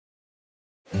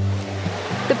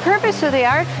The purpose of the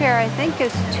art fair, I think,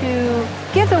 is to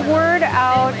give the word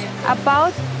out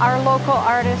about our local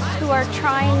artists who are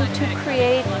trying to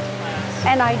create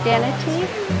an identity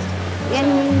in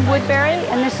Woodbury,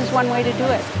 and this is one way to do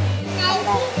it.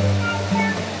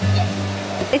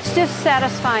 It's just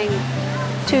satisfying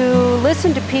to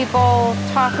listen to people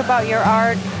talk about your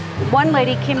art. One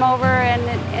lady came over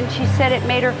and she said it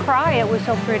made her cry. It was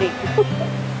so pretty.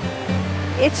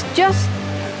 It's just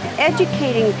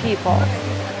educating people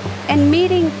and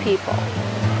meeting people.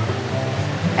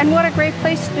 And what a great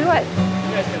place to do it.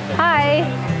 Hi,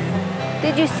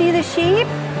 did you see the sheep?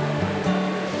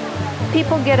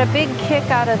 People get a big kick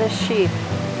out of the sheep.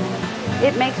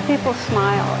 It makes people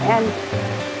smile. And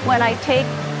when I take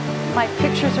my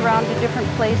pictures around to different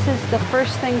places, the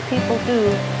first thing people do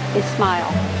is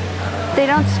smile. They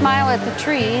don't smile at the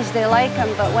trees, they like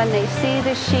them, but when they see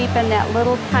the sheep and that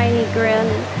little tiny grin,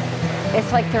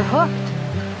 it's like they're hooked.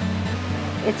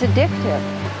 It's addictive.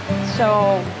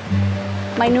 So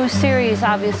my new series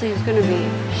obviously is going to be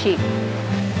sheep.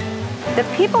 The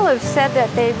people have said that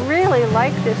they really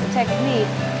like this technique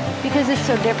because it's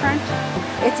so different.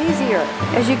 It's easier,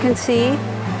 as you can see,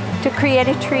 to create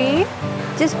a tree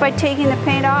just by taking the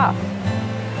paint off.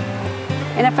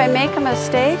 And if I make a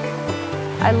mistake,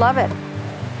 I love it.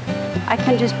 I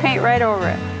can just paint right over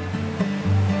it.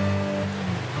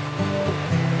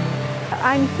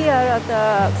 I'm here at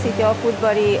the City of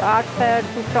Woodbury Art Fair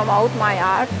to promote my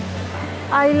art.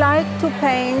 I like to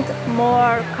paint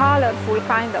more colorful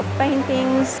kind of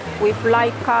paintings with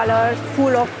light colors,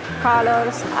 full of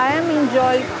colors. I am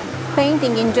enjoying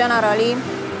painting in generally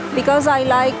because I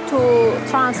like to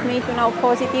transmit,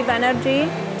 positive energy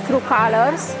through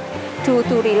colors, to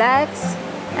relax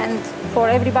and for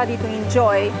everybody to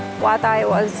enjoy what I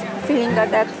was feeling at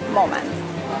that moment.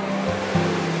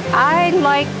 I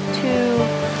like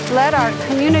to let our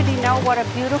community know what a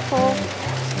beautiful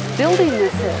building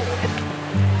this is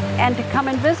and to come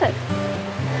and visit.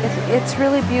 It's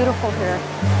really beautiful here.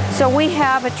 So we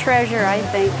have a treasure, I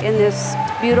think, in this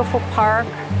beautiful park.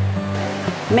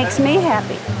 Makes me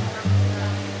happy.